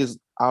day he just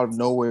out of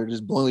nowhere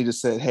just bluntly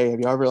just said, "Hey, have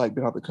you ever like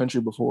been out the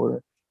country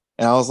before?"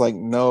 And I was like,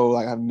 "No,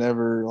 like I've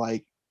never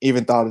like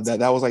even thought of that.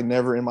 That was like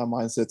never in my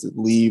mindset to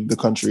leave the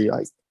country.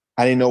 Like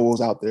I didn't know what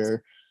was out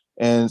there."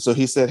 And so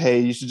he said,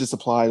 "Hey, you should just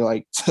apply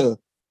like to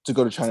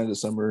go to China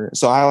this summer."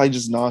 So I like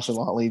just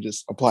nonchalantly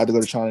just applied to go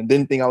to China.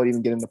 Didn't think I would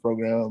even get in the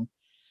program.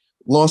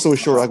 Long story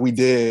short, Wow. like we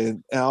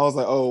did, and I was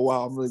like, "Oh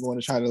wow, I'm really going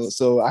to China."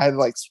 So I had to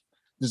like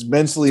just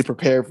mentally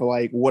prepare for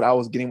like what I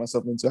was getting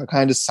myself into. I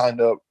kind of just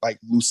signed up like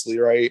loosely,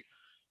 right?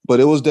 But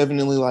it was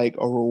definitely like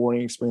a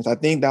rewarding experience. I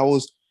think that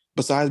was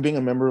besides being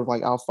a member of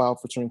like Alpha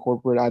Alpha Fraternity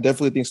Incorporated. I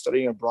definitely think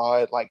studying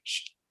abroad like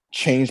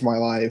changed my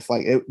life.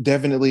 Like it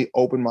definitely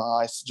opened my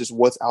eyes to just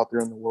what's out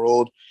there in the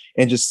world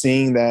and just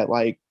seeing that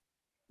like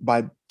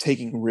by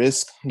taking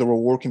risk, the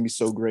reward can be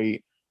so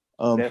great.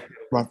 Um,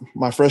 Definitely.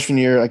 my freshman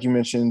year, like you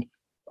mentioned,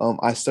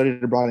 I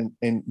studied abroad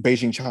in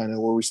Beijing, China,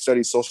 where we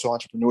studied social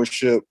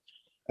entrepreneurship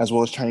as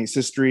well as Chinese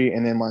history.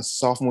 And then my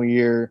sophomore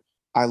year,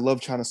 I love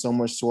China so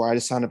much, so I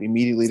just signed up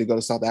immediately to go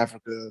to South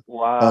Africa,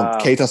 Wow.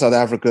 Cape Town, South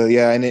Africa.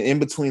 Yeah, and then in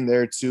between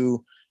there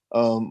too,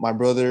 my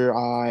brother,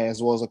 I,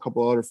 as well as a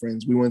couple other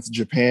friends, we went to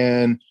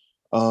Japan,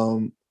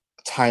 um,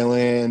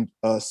 Thailand,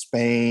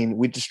 Spain.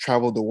 We just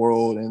traveled the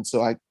world, and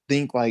so I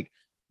think like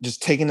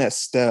just taking that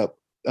step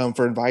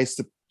for advice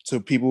to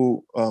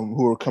people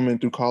who are coming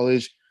through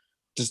college,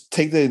 just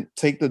take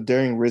the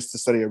daring risk to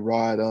study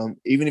abroad.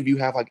 Even if you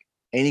have like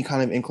any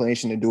kind of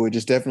inclination to do it,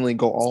 just definitely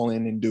go all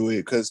in and do it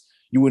because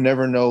you will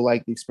never know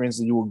like the experience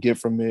that you will get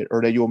from it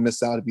or that you will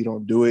miss out if you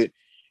don't do it.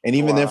 And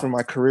even then, for Wow.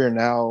 my career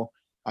now,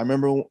 I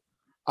remember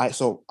I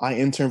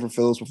interned for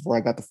Philips before I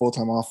got the full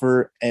time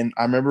offer, and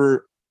I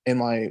remember in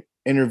my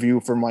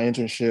interview for my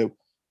internship,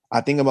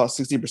 I think about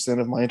 60%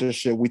 of my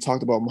internship we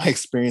talked about my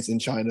experience in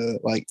China,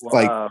 like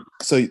Wow.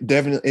 so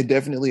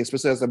definitely,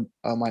 especially as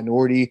a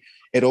minority,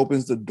 it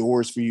opens the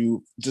doors for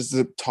you just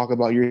to talk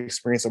about your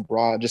experience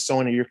abroad, just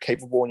showing that you're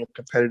capable and you're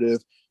competitive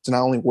to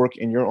not only work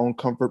in your own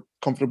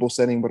comfortable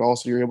setting, but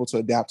also you're able to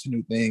adapt to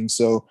new things.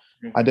 So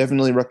I Mhm.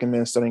 definitely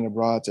recommend studying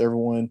abroad to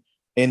everyone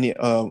in the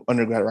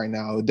undergrad right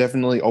now. It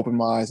definitely opened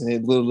my eyes and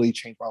it literally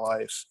changed my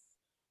life.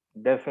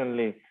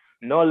 Definitely.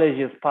 Knowledge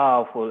is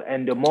powerful.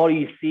 And the more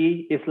you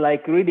see, it's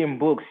like reading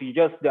books. You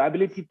just, the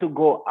ability to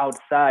go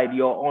outside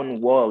your own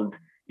world.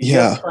 You just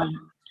Yeah. can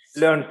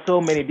learn so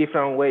many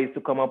different ways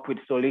to come up with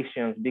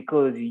solutions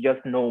because you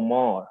just know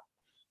more.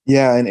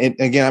 Yeah, and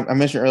again, I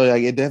mentioned earlier,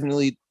 like it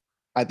definitely,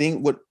 I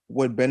think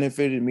what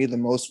benefited me the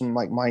most from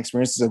like my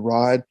experiences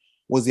abroad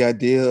was the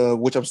idea of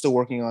which I'm still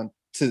working on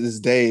to this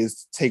day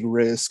is to take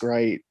risk,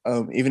 right?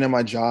 Even in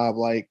my job,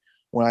 like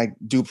when I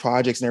do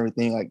projects and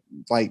everything,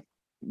 like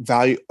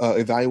value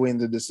evaluating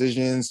the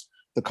decisions,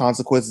 the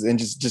consequences, and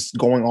just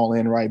going all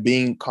in, right?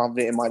 Being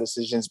confident in my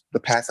decisions, the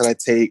path that I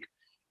take,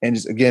 and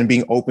just again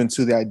being open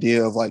to the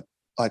idea of like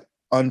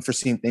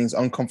unforeseen things,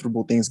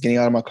 uncomfortable things, getting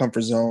out of my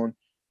comfort zone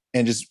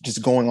and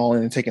just going all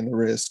in and taking the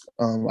risk.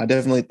 I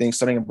definitely think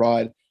studying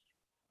abroad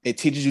it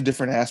teaches you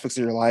different aspects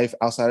of your life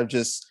outside of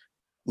just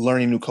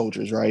learning new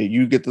cultures. Right?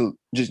 You get to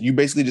just you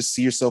basically just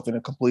see yourself in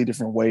a completely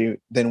different way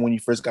than when you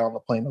first got on the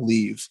plane to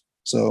leave.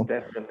 So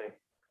Definitely.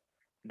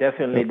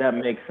 Definitely, yep. that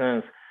makes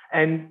sense.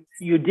 And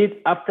you did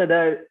after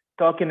that.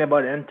 talking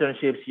about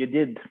internships, you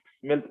did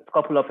a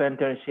couple of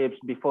internships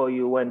before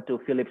you went to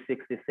Phillips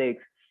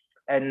 66.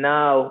 And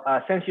now,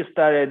 since you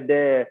started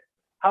there,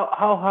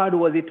 how hard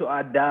was it to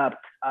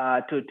adapt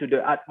to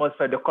the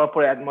atmosphere, the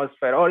corporate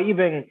atmosphere, or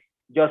even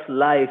just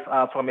life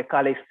from a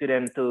college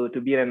student to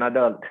being an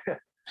adult?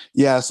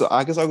 Yeah, so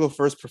I guess I'll go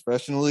first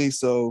professionally.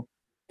 So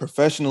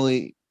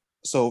professionally,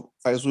 so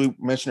as we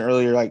mentioned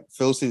earlier, like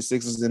Phil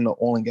 66 is in the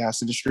oil and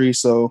gas industry.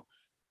 So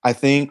I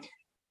think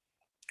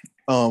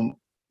um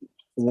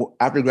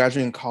after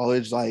graduating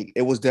college, like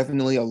it was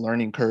definitely a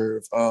learning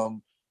curve.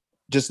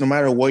 Just no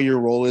matter what your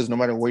role is, no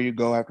matter where you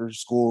go after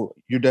school,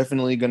 you're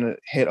definitely gonna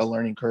hit a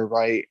learning curve,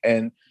 right?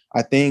 And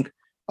I think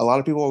a lot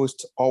of people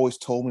always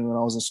told me when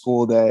I was in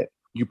school that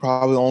you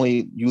probably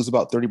only use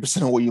about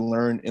 30% of what you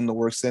learn in the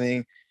work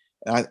setting.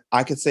 And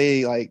I could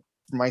say, like,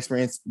 from my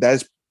experience,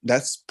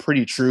 that's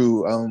pretty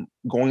true.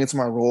 Going into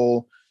my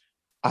role,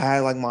 I had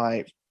like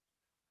my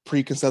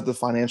preconceptive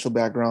financial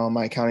background,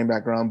 my accounting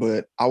background,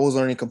 but I was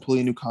learning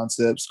completely new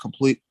concepts,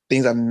 complete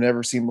things I've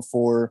never seen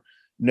before,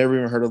 never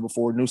even heard of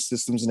before, new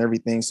systems and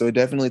everything. So it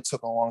definitely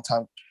took a long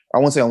time. I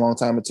won't say a long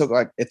time.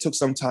 It took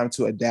some time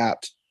to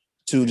adapt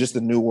to just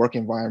the new work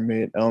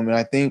environment. And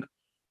I think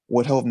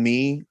what helped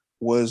me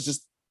was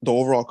just the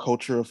overall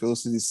culture of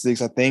Phillips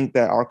 66. I think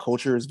that our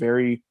culture is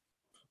very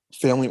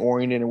family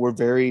oriented,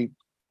 and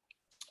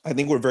I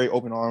think we're very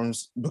open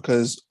arms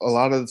because a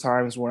lot of the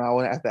times when I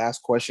would have to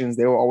ask questions,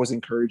 they were always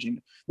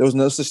encouraging. There was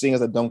no such thing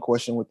as a dumb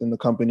question within the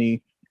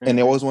company. And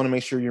they Mm-hmm. always want to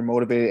make sure you're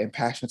motivated and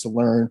passionate to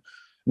learn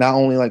not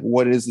only like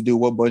what it is to do,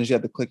 what buttons you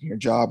have to click in your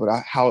job, but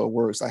how it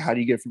works. Like, how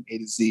do you get from A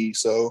to Z?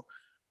 So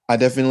I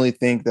definitely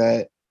think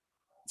that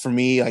for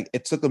me, like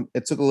it took a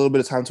little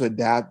bit of time to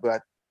adapt,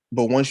 but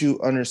once you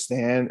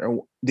understand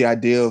or the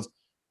idea of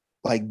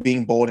like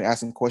being bold and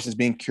asking questions,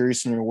 being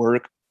curious in your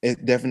work,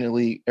 it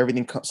definitely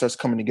everything starts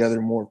coming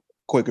together more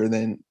quicker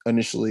than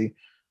initially.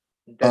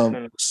 Um,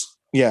 Definitely.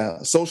 yeah,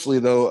 socially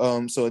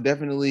though, so it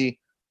definitely,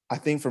 I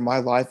think for my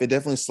life, it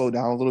definitely slowed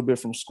down a little bit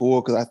from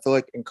school because I feel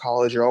like in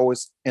college you're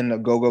always in a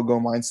go go go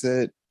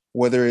mindset,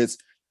 whether it's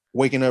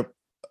waking up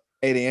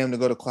 8 a.m. to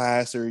go to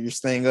class, or you're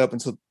staying up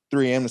until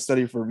 3 a.m. to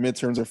study for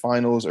midterms or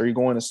finals, or you're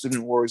going to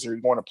student works, or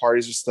you're going to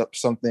parties or stuff,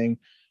 something.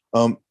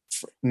 Um,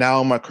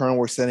 Now in my current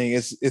work setting,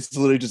 it's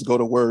literally just go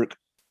to work,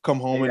 come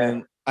home, and Yeah.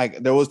 then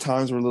like there was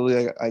times where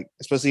literally like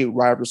especially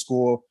right after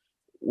school,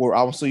 where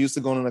I was so used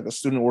to going to like a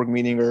student work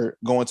meeting or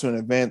going to an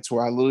event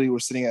where I literally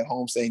was sitting at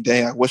home saying,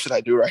 "Dang, what should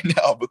I do right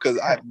now?" Because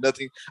I have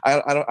nothing.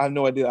 I have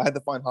no idea. I had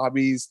to find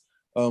hobbies.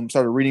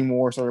 Started reading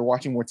more, started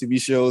watching more TV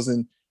shows,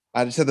 and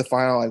I just had to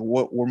find out like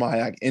what were my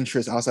like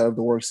interests outside of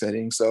the work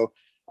setting. So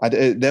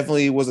it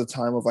definitely was a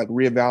time of like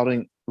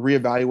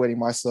reevaluating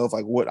myself,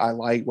 like what I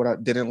liked, what I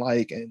didn't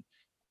like, and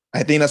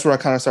I think that's where I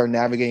kind of started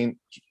navigating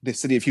the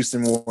city of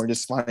Houston more, and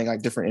just finding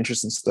like different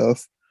interests and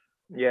stuff.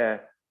 Yeah,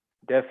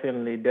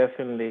 definitely,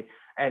 definitely.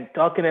 And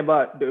talking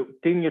about the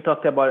thing you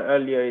talked about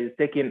earlier is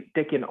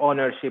taking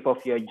ownership of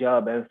your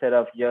job instead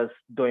of just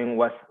doing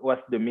what's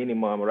the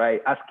minimum,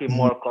 right? Asking Mhm.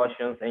 more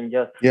questions and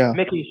just Yeah.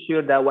 making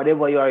sure that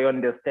whatever you are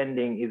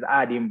understanding is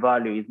adding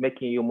value, is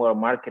making you more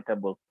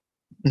marketable.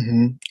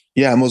 hmm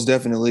Yeah, most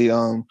definitely.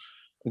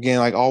 Again,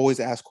 like always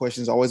ask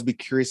questions, always be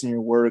curious in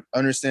your work,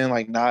 understand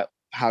like not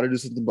how to do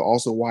something, but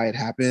also why it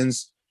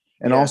happens.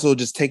 And Yeah. also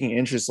just taking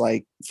interest.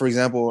 Like, for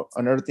example,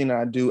 another thing that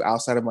I do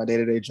outside of my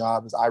day-to-day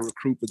job is I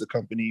recruit for the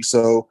company.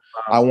 So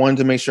I Wow. wanted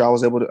to make sure I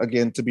was able to,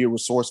 again, to be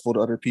resourceful to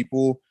other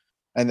people.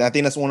 And I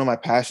think that's one of my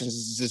passions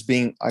is just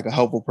being like a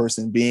helpful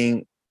person,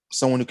 being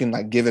someone who can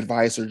like give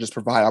advice or just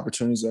provide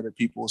opportunities to other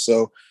people.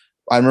 So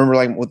I remember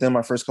like within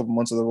my first couple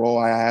months of the role,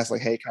 I asked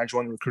like, "Hey, can I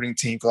join the recruiting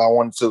team?" Because I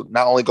wanted to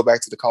not only go back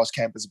to the college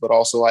campus, but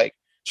also like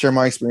share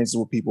my experiences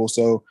with people.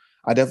 So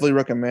I definitely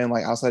recommend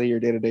like outside of your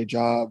day to day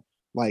job,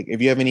 like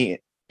if you have any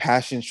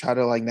passions, try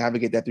to like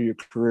navigate that through your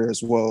career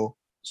as well.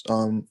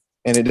 And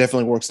it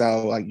definitely works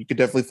out. Like you could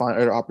definitely find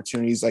other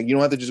opportunities. Like you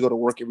don't have to just go to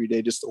work every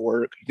day just to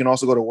work. You can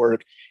also go to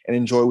work and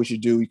enjoy what you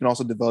do. You can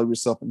also develop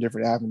yourself in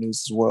different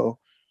avenues as well.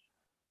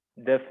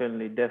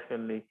 Definitely,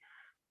 definitely.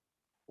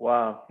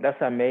 Wow,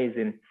 that's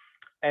amazing.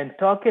 And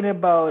talking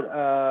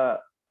about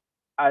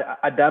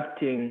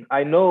adapting,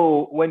 I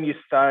know when you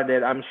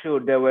started, I'm sure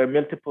there were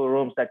multiple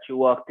rooms that you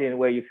walked in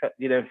where you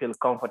didn't feel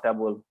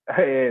comfortable,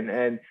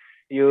 and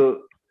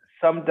you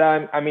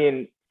sometimes, I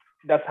mean,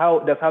 that's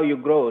how you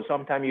grow.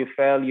 Sometimes you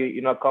fail,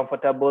 you're not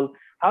comfortable.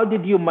 How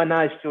did you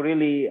manage to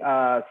really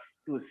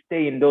to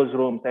stay in those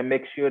rooms and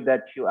make sure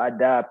that you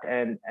adapt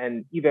and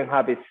even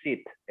have a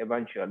seat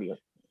eventually?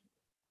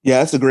 Yeah,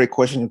 that's a great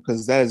question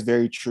because that is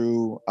very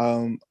true.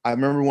 I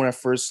remember when I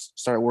first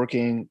started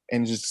working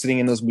and just sitting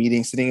in those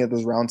meetings, sitting at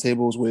those round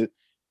tables with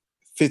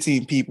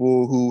 15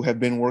 people who have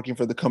been working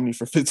for the company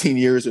for 15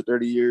 years or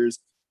 30 years.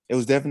 It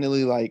was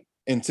definitely like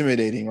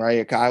intimidating,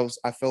 right?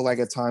 I felt like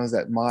at times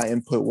that my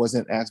input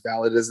wasn't as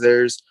valid as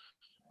theirs.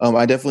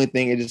 I definitely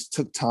think it just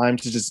took time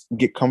to just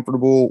get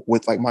comfortable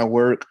with like my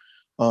work.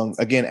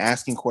 Again,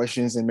 asking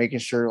questions and making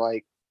sure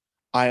like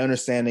I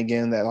understand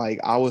again that like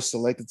I was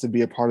selected to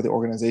be a part of the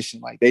organization.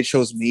 Like they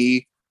chose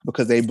me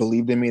because they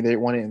believed in me. They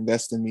want to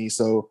invest in me.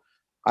 So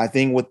I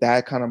think with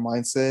that kind of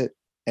mindset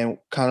and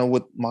kind of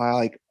with my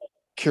like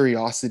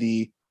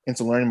curiosity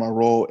into learning my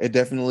role, it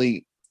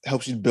definitely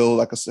helps you build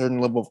like a certain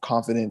level of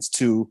confidence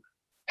to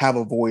have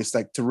a voice,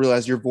 like to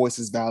realize your voice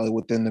is valid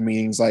within the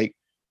meetings. Like,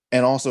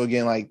 and also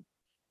again, like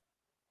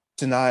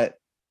to not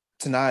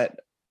to not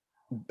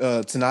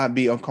to not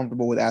be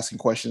uncomfortable with asking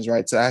questions,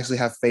 right? To actually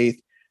have faith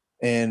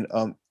in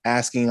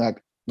asking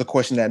like the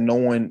question that no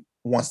one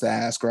wants to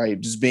ask, right?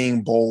 Just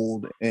being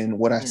bold in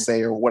what I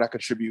say or what I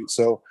contribute.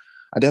 So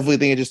I definitely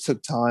think it just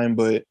took time,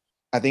 but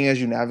I think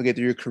as you navigate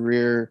through your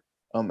career,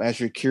 as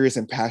you're curious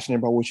and passionate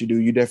about what you do,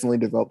 you definitely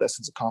develop that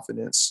sense of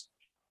confidence.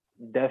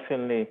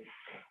 Definitely.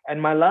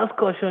 And my last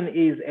question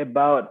is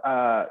about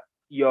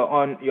your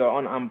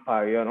own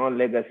empire, your own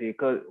legacy.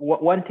 Because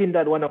one thing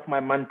that one of my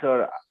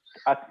mentor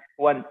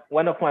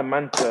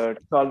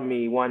told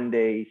me one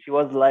day, she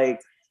was like,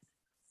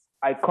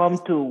 I come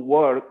to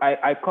work,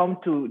 I come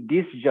to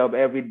this job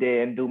every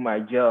day and do my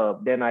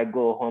job, then I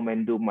go home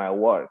and do my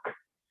work.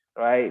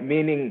 Right?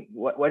 Meaning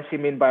what she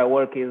mean by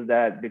work is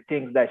that the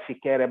things that she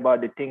care about,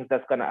 the things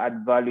that's gonna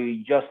add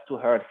value just to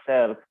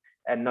herself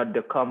and not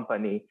the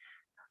company.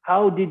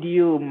 How did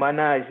you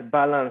manage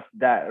balance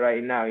that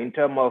right now in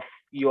terms of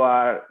you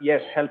are,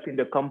 yes, helping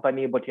the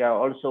company, but you are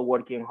also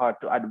working hard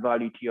to add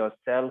value to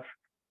yourself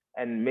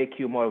and make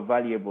you more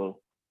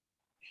valuable?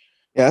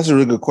 Yeah, that's a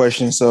really good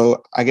question.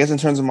 So I guess in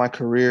terms of my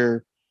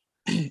career,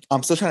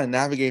 I'm still trying to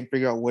navigate and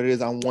figure out what it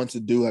is I want to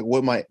do, like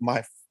what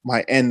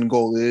my end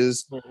goal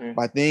is. Mm-hmm.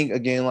 But I think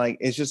again, like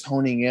it's just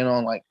honing in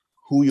on like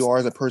who you are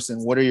as a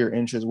person. What are your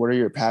interests? What are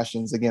your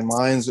passions? Again,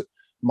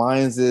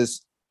 mine's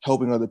is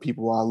helping other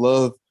people. I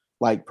love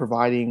like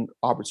providing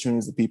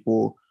opportunities to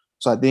people.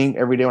 So I think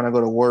every day when I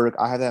go to work,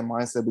 I have that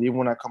mindset. But even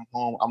when I come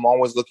home, I'm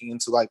always looking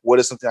into like what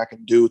is something I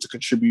can do to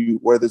contribute,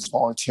 whether it's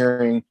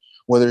volunteering,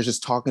 whether it's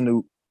just talking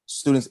to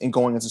students and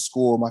going into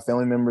school, my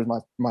family members,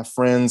 my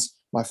friends,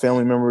 my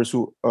family members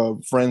who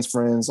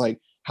friends, like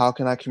how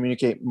can I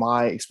communicate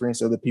my experience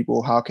to other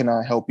people? How can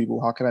I help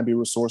people? How can I be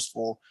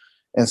resourceful?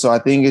 And so I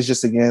think it's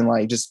just again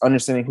like just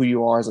understanding who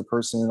you are as a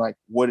person, like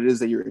what it is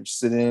that you're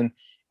interested in,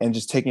 and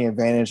just taking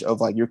advantage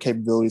of like your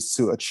capabilities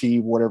to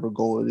achieve whatever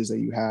goal it is that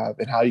you have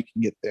and how you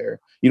can get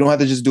there. You don't have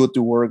to just do it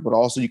through work, but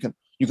also you can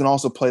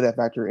also play that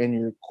factor in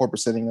your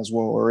corporate setting as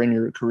well or in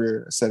your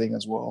career setting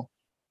as well.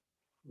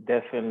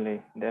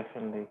 Definitely,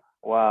 definitely.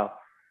 Wow,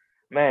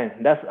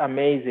 man, that's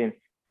amazing.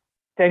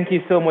 Thank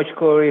you so much,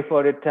 Corey,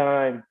 for the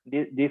time.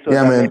 This was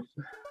Yeah, man. amazing.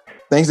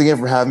 Thanks again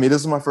for having me.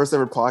 This is my first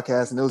ever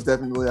podcast, and it was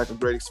definitely like a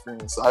great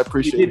experience. So I You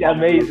appreciate did it.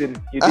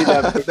 amazing. You did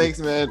amazing. Thanks,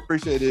 man.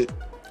 Appreciate it.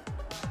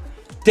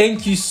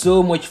 Thank you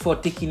so much for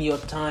taking your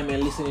time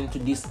and listening to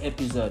this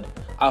episode.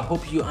 I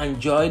hope you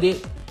enjoyed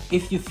it.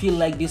 If you feel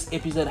like this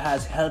episode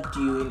has helped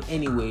you in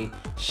any way,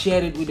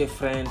 share it with a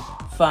friend,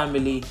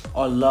 family,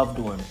 or loved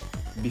one.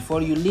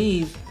 Before you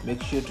leave,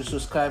 make sure to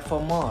subscribe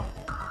for more.